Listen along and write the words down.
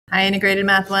Hi, Integrated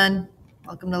Math 1.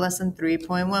 Welcome to lesson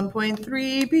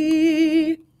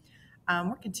 3.1.3b.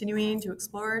 We're continuing to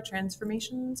explore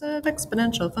transformations of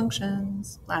exponential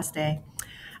functions. Last day.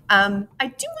 I do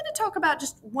want to talk about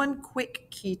just one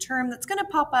quick key term that's going to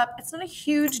pop up. It's not a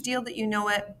huge deal that you know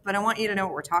it, but I want you to know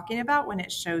what we're talking about when it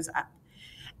shows up.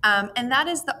 And that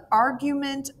is the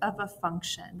argument of a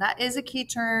function. That is a key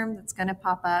term that's going to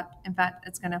pop up. In fact,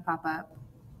 it's going to pop up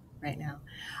right now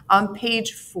on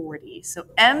page 40. So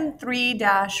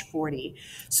M3-40.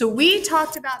 So we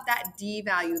talked about that D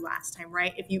value last time,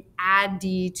 right? If you add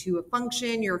D to a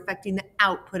function, you're affecting the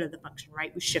output of the function,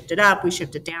 right? We shift it up, we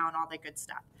shift it down, all that good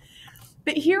stuff.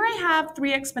 But here I have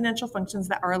three exponential functions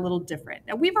that are a little different.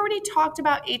 Now, we've already talked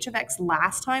about h of x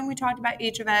last time. We talked about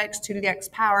h of x, 2 to the x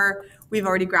power. We've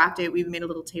already graphed it. We've made a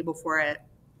little table for it.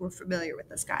 We're familiar with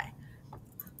this guy.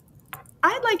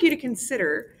 I'd like you to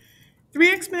consider three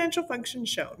exponential functions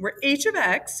shown, where h of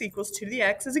x equals 2 to the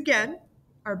x is, again,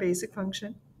 our basic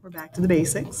function. We're back to the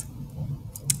basics.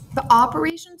 The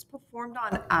operations performed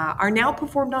on are now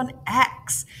performed on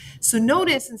x. So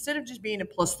notice, instead of just being a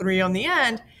plus 3 on the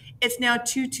end, it's now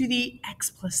 2 to the x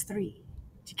plus 3.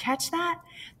 Did you catch that?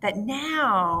 That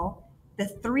now the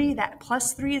 3, that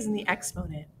plus 3 is in the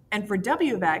exponent. And for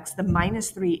w of x, the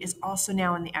minus 3 is also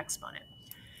now in the exponent.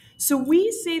 So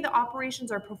we say the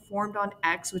operations are performed on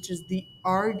x, which is the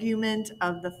argument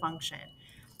of the function.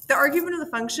 The argument of the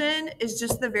function is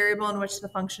just the variable in which the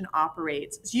function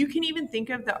operates. So you can even think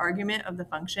of the argument of the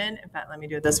function. In fact, let me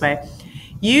do it this way.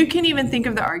 You can even think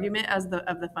of the argument of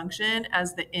the function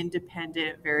as the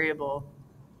independent variable.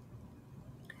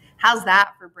 How's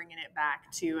that for bringing it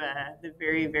back to the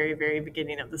very, very, very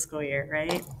beginning of the school year,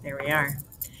 right? There we are.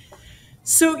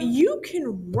 So you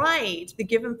can write the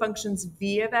given functions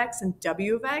v of x and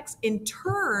w of x in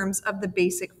terms of the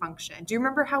basic function. Do you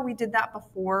remember how we did that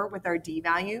before with our d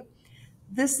value?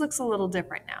 This looks a little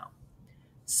different now.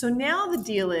 So now the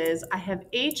deal is I have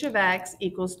h of x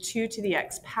equals 2 to the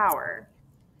x power.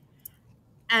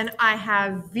 And I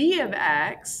have v of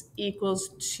x equals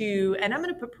 2, and I'm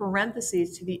going to put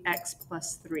parentheses to the x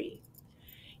plus 3.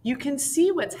 You can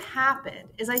see what's happened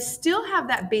is I still have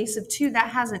that base of 2. That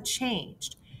hasn't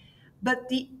changed. But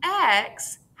the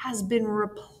x has been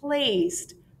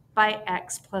replaced by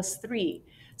x plus 3.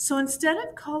 So instead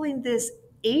of calling this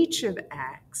h of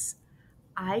x,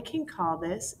 I can call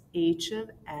this h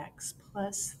of x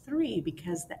plus 3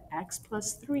 because the x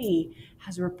plus 3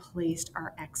 has replaced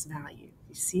our x value.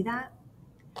 You see that?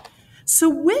 So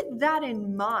with that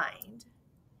in mind,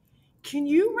 can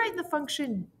you write the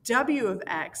function w of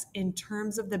x in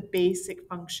terms of the basic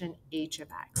function h of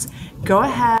x? Go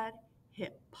ahead,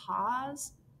 hit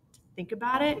pause, think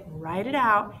about it, write it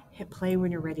out, hit play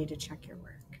when you're ready to check your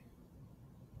work.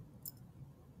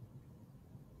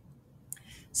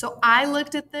 So I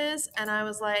looked at this and I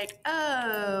was like,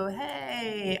 oh,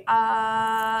 hey,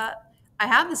 I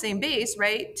have the same base,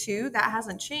 right? 2, that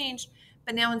hasn't changed.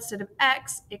 But now instead of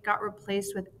x, it got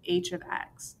replaced with h of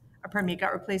x. It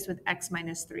got replaced with x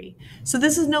minus 3. So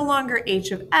this is no longer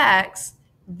h of x.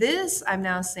 This, I'm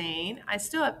now saying, I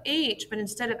still have h, but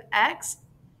instead of x,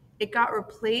 it got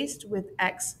replaced with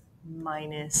x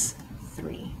minus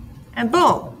 3. And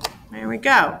boom, there we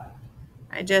go.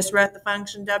 I just wrote the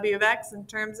function w of x in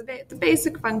terms of the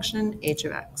basic function h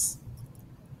of x.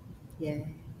 Yay.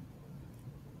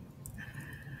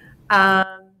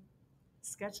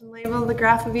 Sketch and label the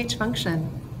graph of each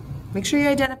function. Make sure you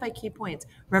identify key points.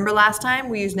 Remember last time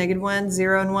we used -1,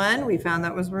 0, and 1. We found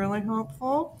that was really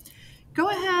helpful. Go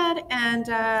ahead and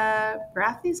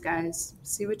graph these guys.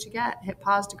 See what you get. Hit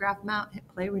pause to graph them out. Hit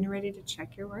play when you're ready to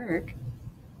check your work.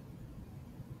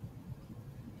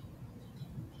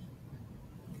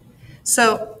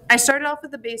 So I started off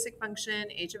with the basic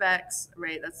function, h of x,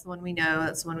 right? That's the one we know.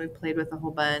 That's the one we've played with a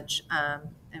whole bunch.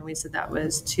 And we said that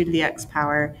was 2 to the x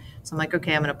power. So I'm like,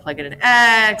 okay, I'm going to plug it in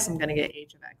x. I'm going to get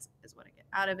h of x is what I get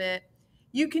out of it.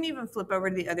 You can even flip over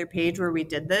to the other page where we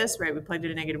did this, right? We plugged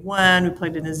in a -1. We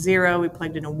plugged in a 0. We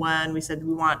plugged in a 1. We said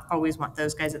we always want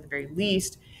those guys at the very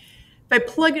least. If I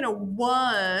plug in a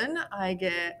 1, I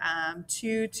get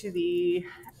 2 to the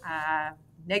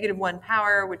 -1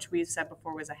 power, which we've said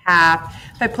before was a half.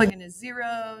 If I plug in a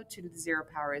 0, 2 to the 0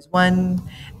 power is 1.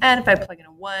 And if I plug in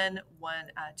a 1,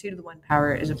 2 to the 1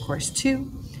 power is, of course,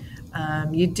 2.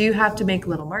 You do have to make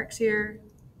little marks here.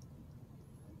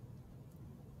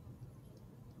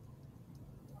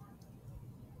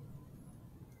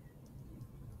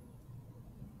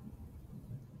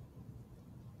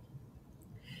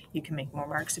 You can make more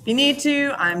marks if you need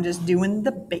to. I'm just doing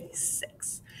the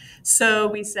basics. So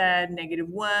we said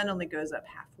 -1 only goes up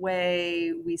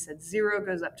halfway. We said 0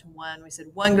 goes up to 1. We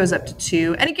said 1 goes up to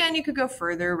 2. And again, you could go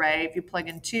further, right? If you plug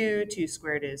in 2, 2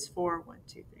 squared is 4. 1,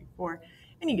 2, 3, 4.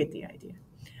 And you get the idea.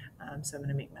 So I'm going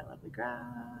to make my lovely graph.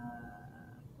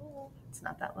 Oh, it's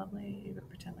not that lovely, but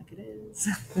pretend like it is.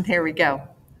 There we go.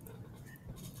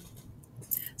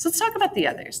 So let's talk about the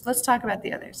others.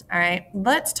 All right.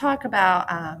 Let's talk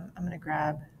about, I'm going to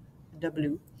grab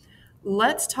W.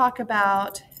 Let's talk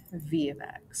about v of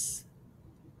x.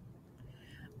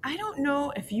 I don't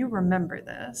know if you remember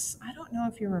this.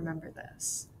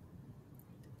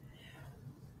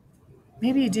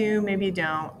 Maybe you do, maybe you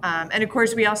don't. And of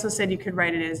course, we also said you could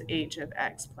write it as h of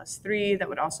x plus 3. That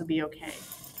would also be okay.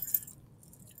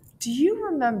 Do you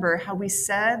remember how we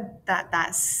said that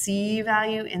that c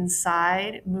value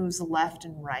inside moves left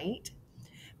and right?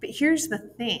 But here's the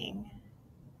thing.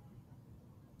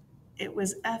 It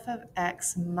was f of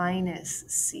x minus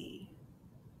c,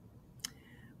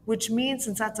 which means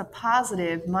since that's a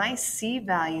positive, my c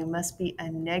value must be a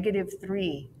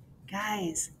 -3.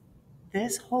 Guys,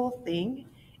 this whole thing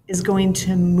is going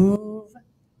to move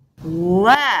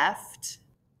left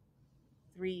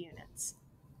 3 units.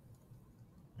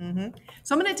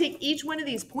 So I'm going to take each one of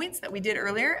these points that we did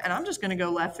earlier, and I'm just going to go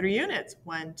left 3 units.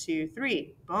 1, 2,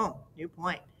 3. Boom. New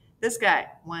point. This guy.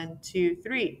 1, 2,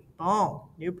 3. Boom.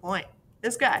 New point.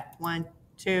 This guy. 1,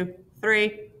 2,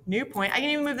 3. New point. I can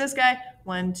even move this guy.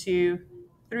 1, 2,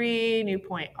 3. New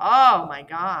point. Oh my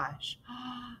gosh.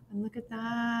 And look at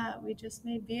that. We just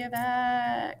made v of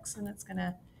x, and it's going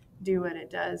to do what it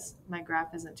does. My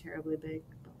graph isn't terribly big,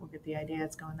 but we'll get the idea.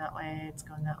 It's going that way. It's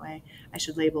going that way. I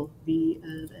should label v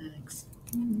of x.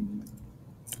 And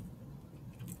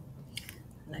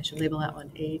I should label that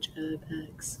one h of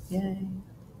x. Yay.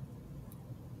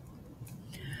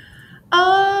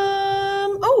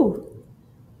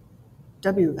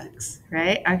 W of x,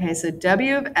 right? Okay, so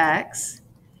w of x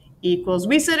equals,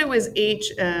 we said it was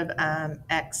h of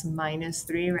x minus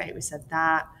 3, right? We said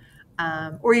that.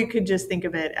 Or you could just think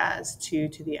of it as 2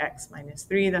 to the x minus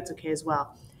 3. That's okay as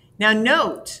well. Now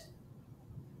note,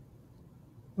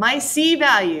 my c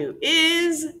value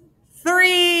is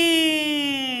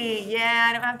 3. Yeah,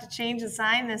 I don't have to change the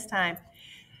sign this time.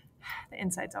 The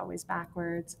inside's always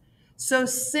backwards. So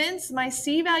since my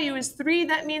c value is 3,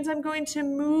 that means I'm going to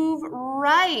move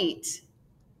right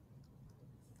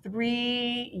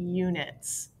 3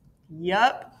 units.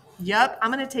 Yup.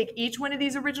 I'm going to take each one of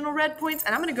these original red points,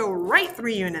 and I'm going to go right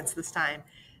 3 units this time.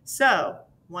 So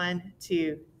 1,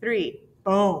 2, 3.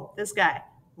 Boom. This guy.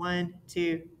 1,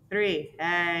 2, 3.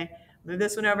 Hey. Move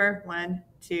this one over. 1,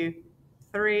 2,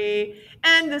 3.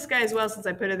 And this guy as well, since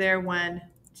I put it there. 1,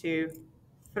 2,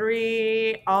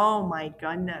 3. Oh my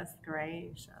goodness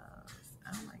gracious.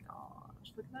 Oh my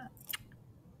gosh. Look at that.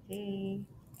 Hey.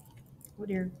 Oh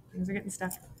dear. Things are getting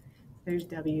stuck. There's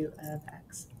w of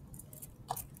x.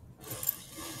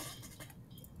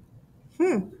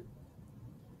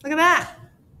 Look at that.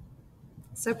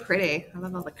 So pretty. I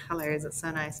love all the colors. It's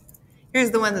so nice.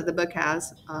 Here's the one that the book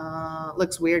has.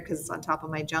 Looks weird because it's on top of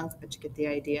my junk, but you get the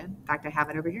idea. In fact, I have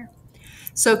it over here.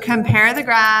 So compare the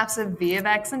graphs of v of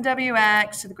x and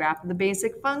wx to the graph of the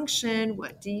basic function.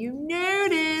 What do you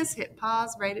notice? Hit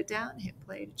pause, write it down, hit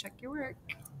play to check your work.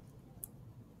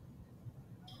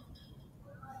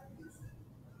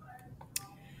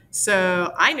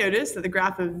 So I noticed that the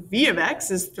graph of v of x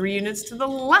is 3 units to the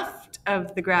left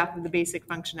of the graph of the basic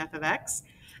function f of x.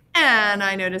 And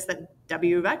I noticed that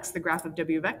w of x, the graph of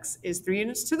w of x, is 3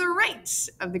 units to the right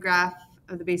of the graph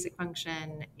of the basic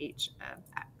function h of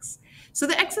x. So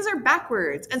the x's are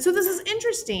backwards. And so this is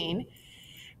interesting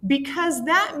because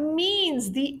that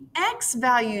means the x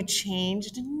value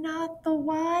changed, not the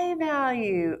y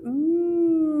value.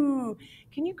 Ooh.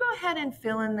 Can you go ahead and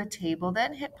fill in the table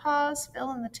then? Hit pause,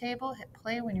 fill in the table, hit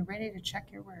play when you're ready to check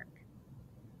your work.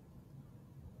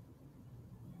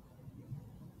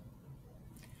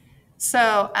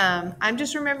 So I'm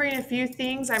just remembering a few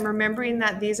things. I'm remembering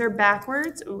that these are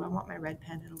backwards. Ooh, I want my red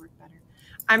pen, it'll work better.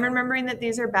 I'm remembering that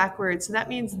these are backwards. So that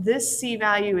means this c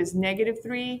value is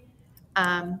 -3.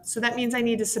 So that means I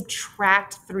need to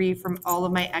subtract 3 from all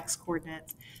of my x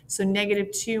coordinates. So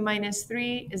 -2 minus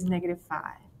 3 is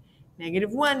 -5.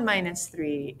 -1 minus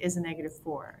 3 is a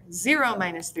 -4. 0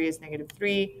 minus 3 is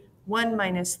 -3. 1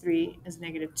 minus 3 is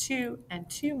 -2. And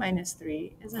 2 minus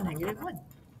 3 is a -1.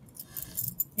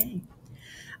 Okay.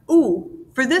 Ooh,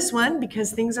 for this one,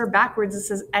 because things are backwards, it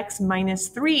says x minus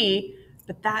 3,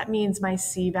 but that means my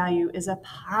c value is a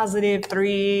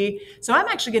 +3. So I'm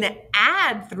actually going to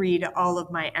add 3 to all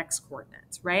of my x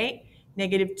coordinates, right?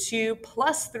 -2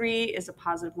 plus 3 is a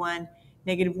 +1.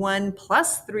 Negative 1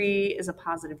 plus 3 is a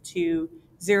positive 2.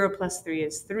 0 plus 3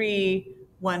 is 3.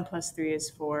 1 plus 3 is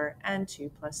 4. And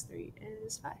 2 plus 3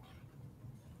 is 5.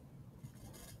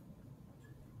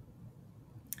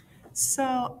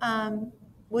 So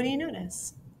what do you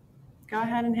notice? Go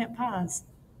ahead and hit pause.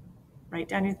 Write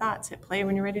down your thoughts. Hit play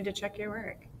when you're ready to check your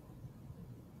work.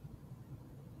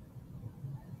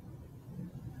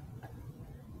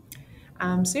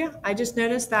 So yeah, I just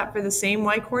noticed that for the same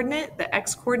y coordinate, the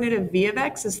x coordinate of v of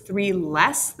x is 3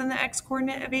 less than the x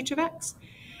coordinate of h of x.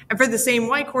 And for the same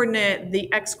y coordinate,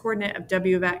 the x coordinate of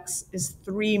w of x is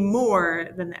 3 more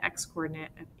than the x coordinate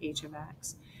of h of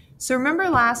x. So remember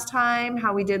last time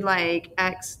how we did like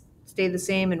x stayed the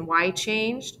same and y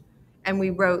changed? And we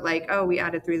wrote like, oh, we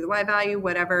added 3 to the y value,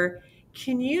 whatever.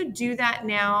 Can you do that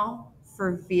now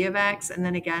for v of x and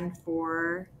then again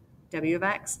for w of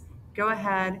x? Go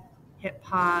ahead, hit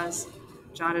pause,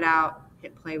 jot it out,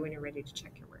 hit play when you're ready to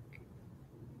check your work.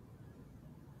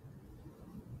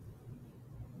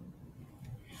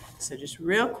 So just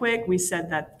real quick, we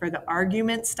said that for the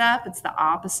argument stuff, it's the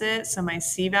opposite. So my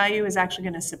C value is actually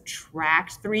going to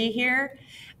subtract 3 here,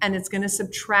 and it's going to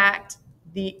subtract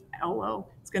the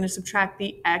it's going to subtract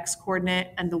the x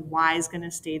coordinate, and the y is going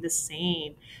to stay the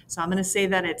same. So I'm going to say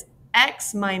that it's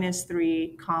x minus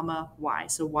 3 comma y.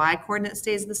 So y coordinate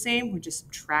stays the same. We're just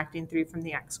subtracting 3 from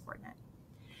the x coordinate.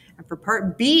 And for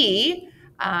part B,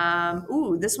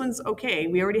 this one's okay.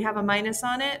 We already have a minus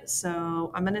on it.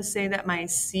 So I'm going to say that my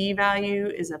C value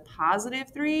is a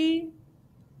positive 3.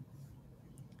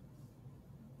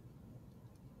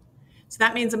 So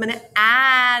that means I'm going to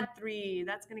add 3.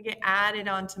 That's going to get added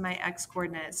onto my x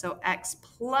coordinate. So x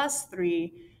plus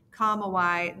 3 comma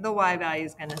y, the y value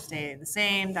is going to stay the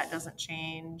same. That doesn't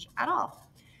change at all.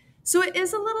 So it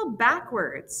is a little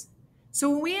backwards. So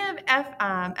when we have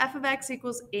f of x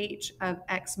equals h of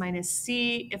x minus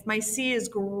c, if my c is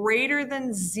greater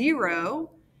than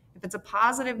 0, if it's a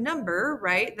positive number,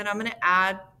 right, then I'm going to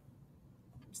add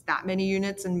that many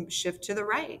units and shift to the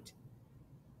right.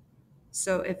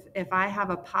 So if I have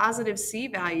a positive c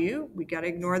value, we got to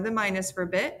ignore the minus for a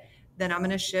bit, then I'm going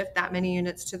to shift that many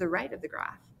units to the right of the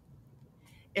graph.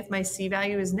 If my c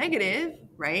value is negative,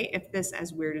 right, if this,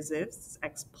 as weird as this,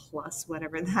 x plus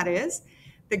whatever that is,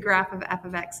 the graph of f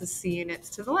of x is c units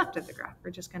to the left of the graph.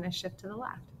 We're just going to shift to the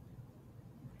left.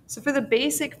 So for the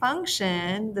basic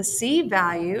function, the c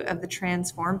value of the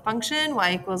transform function,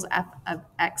 y equals f of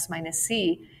x minus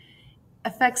c,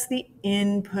 affects the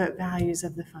input values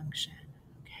of the function.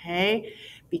 Okay,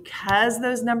 because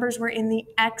those numbers were in the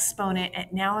exponent,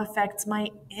 it now affects my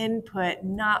input,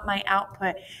 not my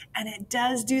output. And it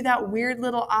does do that weird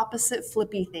little opposite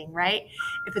flippy thing, right?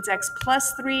 If it's x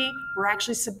plus 3, we're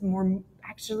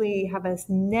actually have a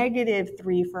negative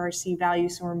 3 for our c value,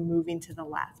 so we're moving to the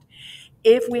left.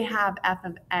 If we have f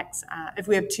of x, if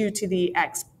we have 2 to the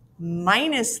x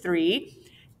minus 3,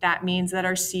 that means that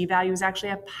our c value is actually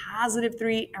a positive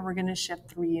 3, and we're going to shift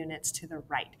 3 units to the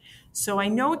right. So I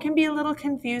know it can be a little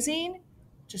confusing.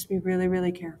 Just be really,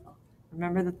 really careful.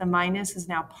 Remember that the minus is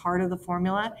now part of the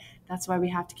formula. That's why we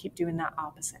have to keep doing that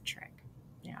opposite trick.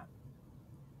 Yeah.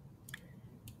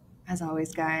 As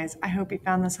always, guys, I hope you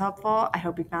found this helpful. I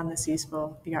hope you found this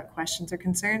useful. If you got questions or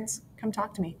concerns, come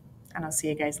talk to me, and I'll see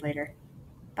you guys later.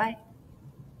 Bye.